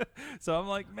 So I'm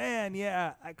like, man,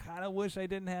 yeah, I kind of wish I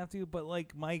didn't have to, but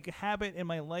like my habit in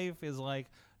my life is like,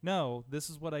 no, this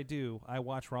is what I do. I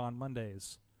watch Raw on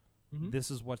Mondays. Mhm.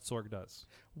 This is what Sorg does.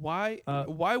 Why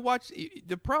watch?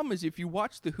 The problem is if you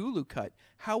watch the Hulu cut,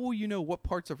 how will you know what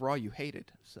parts of Raw you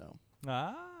hated? So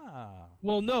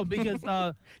Well, no, because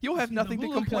you'll have the nothing to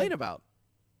Hulu complain cut- about.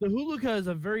 the Hulu cut is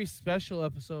a very special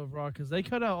episode of Raw because they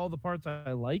cut out all the parts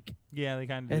I like, Yeah, they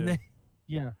kind of and do.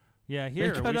 yeah, Yeah,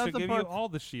 here cut we out should the give you parts- all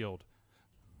the shield.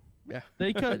 Yeah.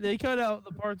 they cut out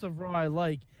the parts of Raw I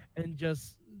like and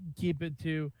just keep it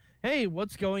to, hey,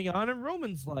 what's going on in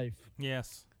Roman's life?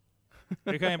 Yes,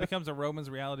 it kind of becomes a Romans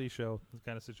reality show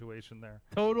kind of situation there.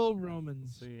 Total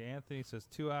Romans. See, Anthony says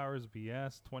 2 hours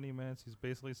BS, 20 minutes. He's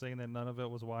basically saying that none of it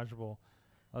was watchable.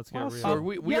 Let's get real. So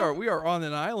we Yeah. are on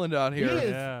an island out He here.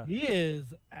 is, Yeah.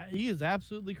 he is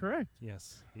absolutely correct.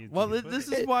 Yes. Well, this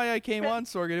is why I came on,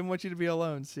 Sorg. I didn't want you to be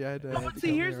alone. See, I had to. No, but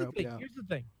see, here's the thing. Here's the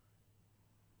thing.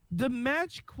 The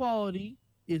match quality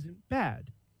isn't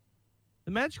bad.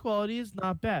 The match quality is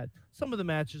not bad. Some of the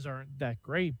matches aren't that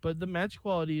great, but the match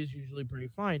quality is usually pretty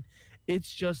fine.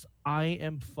 It's just I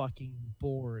am fucking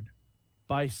bored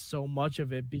by so much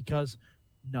of it because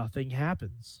nothing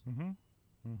happens. Mm-hmm.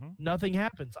 Mm-hmm. Nothing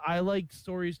happens. I like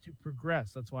stories to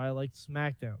progress. That's why I like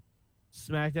SmackDown.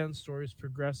 SmackDown stories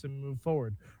progress and move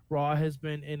forward. Raw has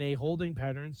been in a holding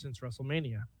pattern since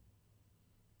WrestleMania.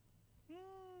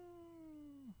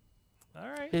 All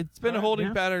right. It's been a Alright, holding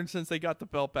yeah. pattern since they got the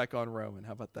belt back on Roman.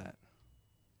 How about that?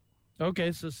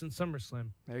 Okay, so since SummerSlam.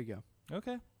 There you go.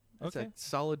 Okay. That's Okay. a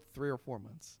solid 3 or 4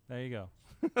 months. There you go.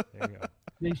 There you go.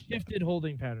 They shifted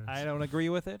holding patterns. I don't agree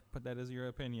with it, but that is your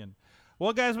opinion.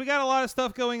 Well, guys, we got a lot of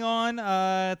stuff going on.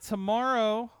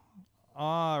 Tomorrow,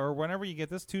 or whenever you get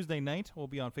this, Tuesday night, we'll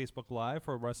be on Facebook Live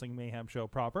for Wrestling Mayhem Show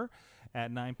proper at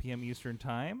 9 p.m. Eastern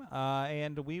Time.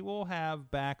 And we will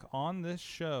have back on this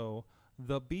show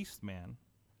the Beast Man,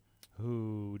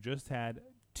 who just had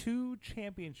 2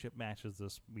 championship matches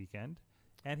this weekend,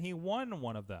 and he won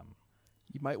one of them.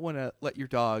 You might want to let your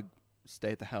dog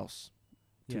stay at the house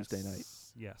Tuesday night.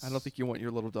 Yes. I don't think you want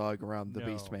your little dog around the No.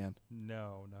 Beast Man.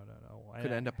 No.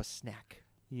 Could end up a snack.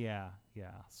 Yeah.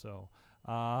 So,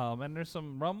 and there's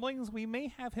some rumblings. We may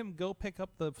have him go pick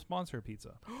up the sponsor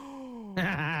pizza.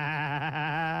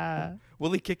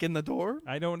 Will he kick in the door?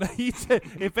 I don't know. He said,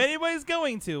 if anybody's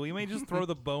going to, we may just throw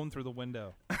the bone through the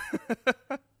window.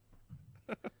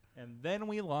 And then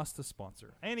we lost the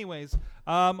sponsor. Anyways,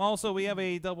 also we have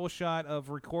a double shot of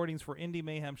recordings for Indie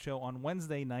Mayhem Show on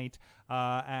Wednesday night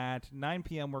at 9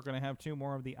 p.m. We're going to have 2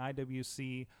 more of the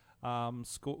IWC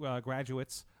school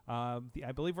graduates. I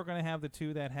believe we're going to have the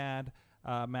 2 that had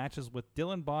matches with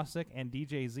Dylan Bostic and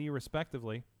DJ Z,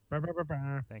 respectively.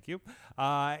 Thank you.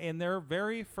 In their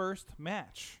very first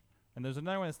match. And there's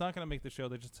another one that's not going to make the show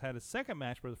that just had a second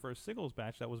match for the first singles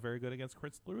match that was very good against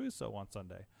Chris LaRusso on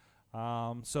Sunday.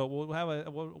 So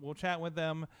we'll chat with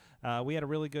them. We had a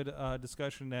really good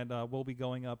discussion that will be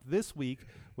going up this week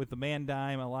with the Man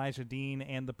Dime, Elijah Dean,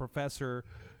 and the Professor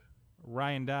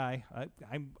Ryan Dye.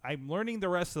 I'm learning the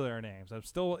rest of their names.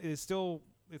 It's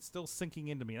still sinking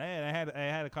into me. And I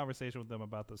had a conversation with them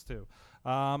about this too.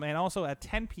 And also at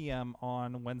 10 p.m.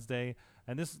 on Wednesday,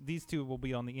 and these 2 will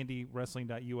be on the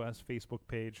IndieWrestling.us Facebook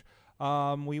page.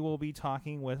 We will be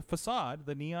talking with Facade,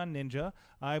 the Neon Ninja.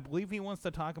 I believe he wants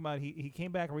to talk about. He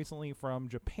came back recently from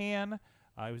Japan.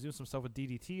 He was doing some stuff with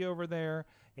DDT over there,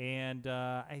 and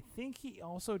I think he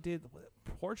also did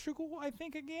Portugal. I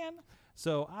think again.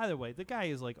 So either way, the guy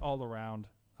is like all around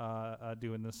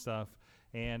doing this stuff.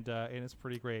 And it's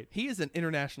pretty great. He is an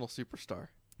international superstar.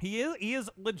 He is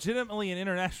legitimately an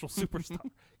international superstar.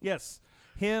 Yes,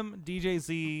 him, DJ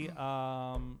Z,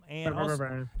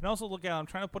 and also look out. I'm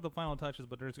trying to put the final touches,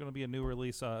 but there's going to be a new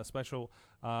release, special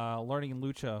Learning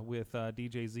Lucha with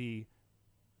DJ Z.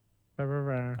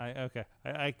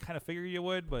 I kind of figured you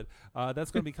would, but that's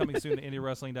going to be coming soon to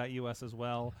IndieWrestling.us as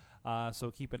well.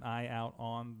 So keep an eye out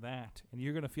on that, and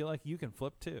you're going to feel like you can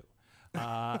flip too.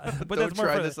 But don't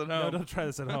try this at home. No, don't try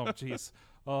this at home. Jeez.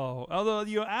 Oh,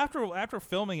 although after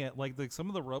filming it, like some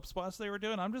of the rope spots they were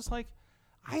doing, I'm just like,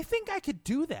 I think I could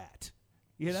do that.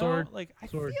 You know, Sorg, I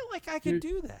feel like I could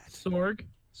do that.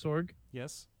 Sorg.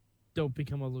 Yes. Don't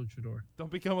become a luchador.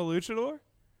 Don't become a luchador.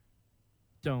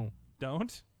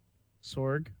 Don't.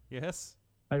 Sorg. Yes.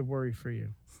 I worry for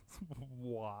you.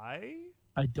 Why?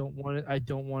 I don't want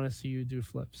to see you do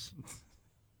flips.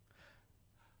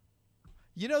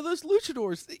 You know, those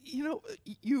luchadors,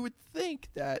 you would think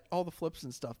that all the flips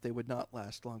and stuff, they would not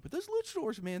last long. But those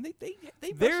luchadors, man, they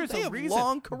have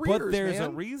long careers, but there's man.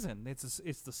 a reason.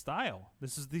 It's the style.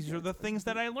 These are the things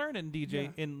that I learned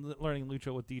in learning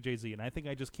lucha with DJ Z, and I think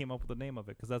I just came up with the name of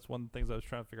it because that's one of the things I was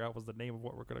trying to figure out was the name of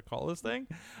what we're going to call this thing.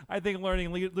 I think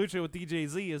learning lucha with DJ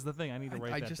Z is the thing. I need to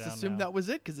write that down. I just assumed that was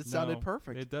it because it sounded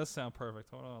perfect. It does sound perfect.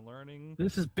 Hold on, learning.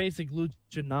 This is basic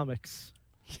luchanomics.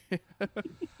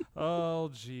 Oh,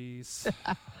 jeez.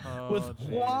 With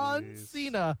Juan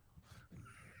Cena.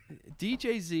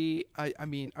 DJ Z, I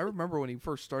mean, I remember when he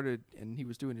first started and he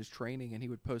was doing his training and he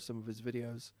would post some of his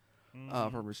videos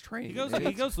from his training. He goes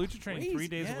lucha training 3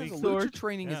 days a week. The lucha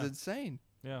training is insane.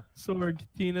 Yeah. Sorg,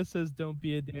 Tina says don't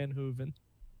be a Dan Hooven.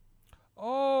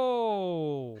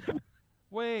 Oh.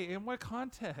 Wait, in what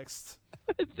context?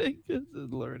 I think this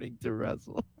is learning to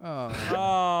wrestle.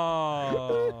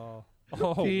 Oh.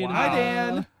 Oh, Tina. wow. Hi,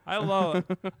 Dan. I love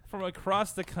it. From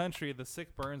across the country, the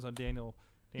sick burns on Daniel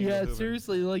Yeah, Hooven.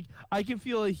 seriously, like I can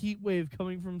feel a heat wave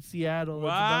coming from Seattle.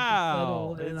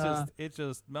 Wow. It's about to It's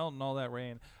just melting all that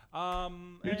rain.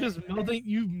 You're just melting.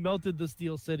 You melted the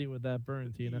Steel City with that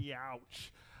burn, Tina.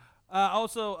 Ouch.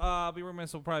 Also, I'll be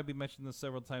remiss. We'll probably be mentioning this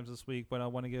several times this week, but I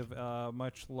want to give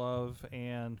much love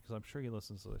and because I'm sure he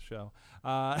listens to the show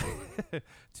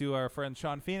to our friend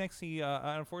Sean Phoenix. He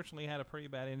unfortunately had a pretty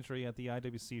bad injury at the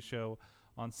IWC show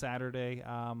on Saturday.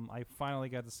 I finally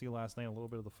got to see last night a little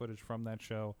bit of the footage from that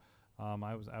show.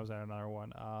 I was at another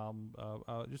one.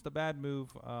 Just a bad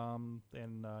move,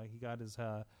 and he got his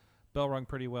bell rung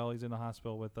pretty well. He's in the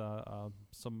hospital with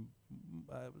some,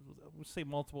 we'll say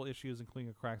multiple issues, including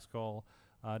a cracked skull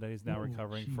that he's now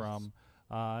recovering from.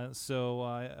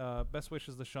 So best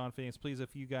wishes to Sean Phoenix. Please,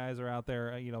 if you guys are out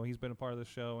there, he's been a part of the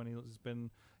show, and he's been,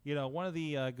 one of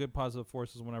the good positive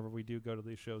forces whenever we do go to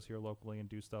these shows here locally and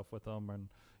do stuff with them and,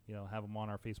 have them on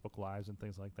our Facebook Lives and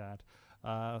things like that.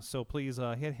 So please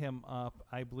hit him up.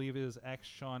 I believe it is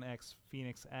Sean X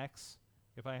Phoenix X.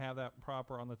 If I have that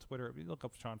proper on the Twitter, if you look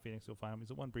up Sean Phoenix, you'll find him.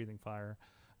 He's at One Breathing Fire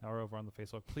or over on the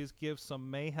Facebook. Please give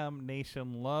some Mayhem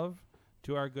Nation love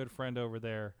to our good friend over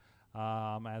there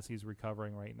as he's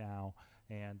recovering right now.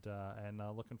 And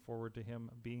looking forward to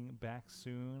him being back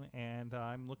soon. And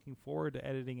I'm looking forward to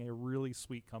editing a really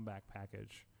sweet comeback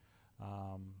package.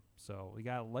 So we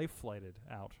got Life Flighted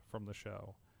out from the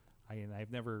show.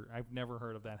 I've never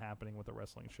heard of that happening with a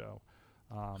wrestling show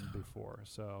before.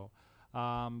 So...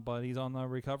 but he's on the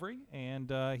recovery, and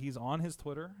he's on his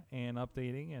Twitter and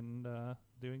updating and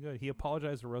doing good. He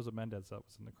apologized to Rosa Mendez that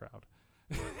was in the crowd.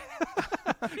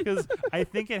 because I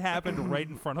think it happened right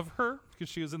in front of her because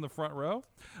she was in the front row.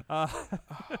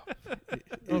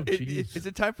 Is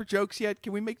it time for jokes yet?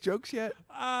 Can we make jokes yet?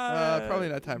 Probably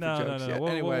not time for jokes yet. We'll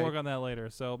Anyway, work on that later.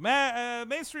 So, Matt,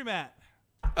 Mainstream Matt.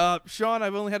 Sean,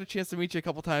 I've only had a chance to meet you a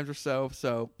couple times or so.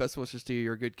 So best wishes to you.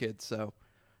 You're a good kid. So,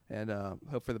 and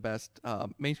hope for the best.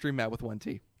 Mainstream Matt with 1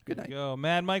 T. Good night. Go,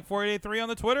 Mad Mike 4883 on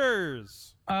the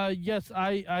Twitters. Yes,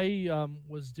 I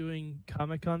was doing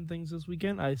Comic-Con things this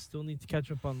weekend. I still need to catch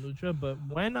up on Lucha, but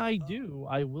when I do,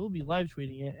 I will be live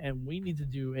tweeting it, and we need to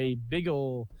do a big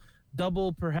ol'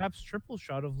 double, perhaps triple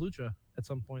shot of Lucha at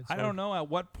some point. I don't know at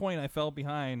what point I fell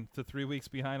behind to 3 weeks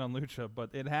behind on Lucha, but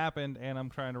it happened, and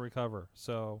I'm trying to recover.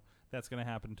 So that's going to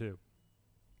happen too.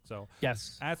 So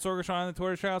yes, at Sorgatron on the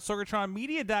Twitter, check out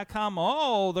SorgatronMedia.com.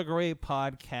 All the great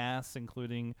podcasts,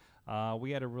 including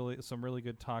we had some really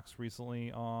good talks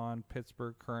recently on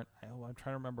Pittsburgh Current. I'm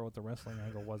trying to remember what the wrestling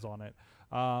angle was on it.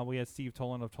 We had Steve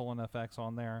Tolan of Tolan FX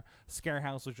on there.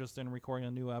 Scarehouse was just in recording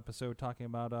a new episode talking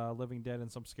about Living Dead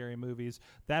and some scary movies.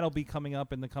 That'll be coming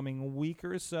up in the coming week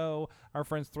or so. Our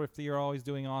friends Thrifty are always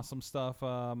doing awesome stuff,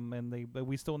 but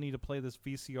we still need to play this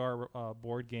VCR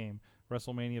board game.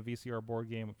 WrestleMania VCR board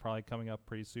game probably coming up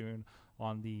pretty soon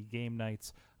on the game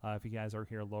nights if you guys are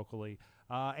here locally.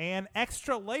 And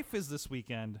Extra Life is this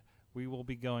weekend. We will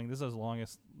be going. This is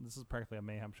practically a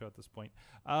mayhem show at this point.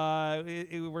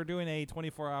 We're doing a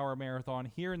 24-hour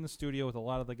marathon here in the studio with a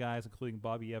lot of the guys, including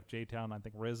Bobby F. J-Town. I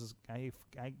think Riz is. I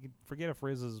forget if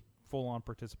Riz is full on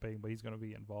participating, but he's going to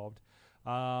be involved.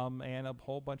 And a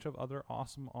whole bunch of other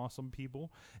awesome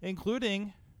people,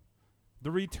 including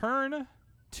the return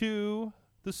to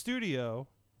the studio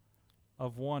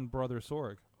of one Brother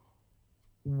Sorg.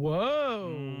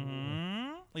 Whoa.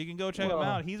 Mm-hmm. You can go check him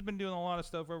out. He's been doing a lot of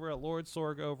stuff over at Lord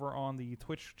Sorg over on the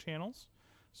Twitch channels.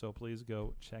 So please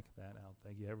go check that out.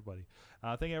 Thank you, everybody.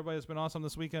 Thank you, everybody. It's been awesome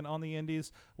this weekend on the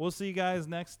Indies. We'll see you guys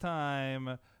next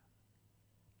time.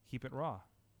 Keep it raw.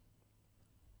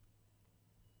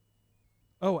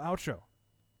 Oh, outro.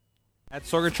 At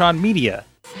Sorgatron Media.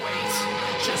 Just wait,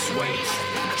 just wait,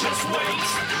 just wait,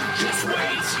 just wait.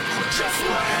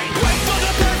 Wait for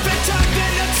the perfect time,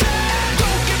 then attack.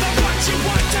 Don't give up what you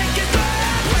want, take it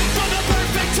back. Wait for the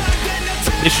perfect time, then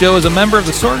attack. This show is a member of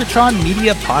the Sorgatron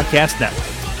Media Podcast Network.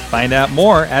 Find out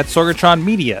more at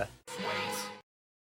sorgatronmedia.com.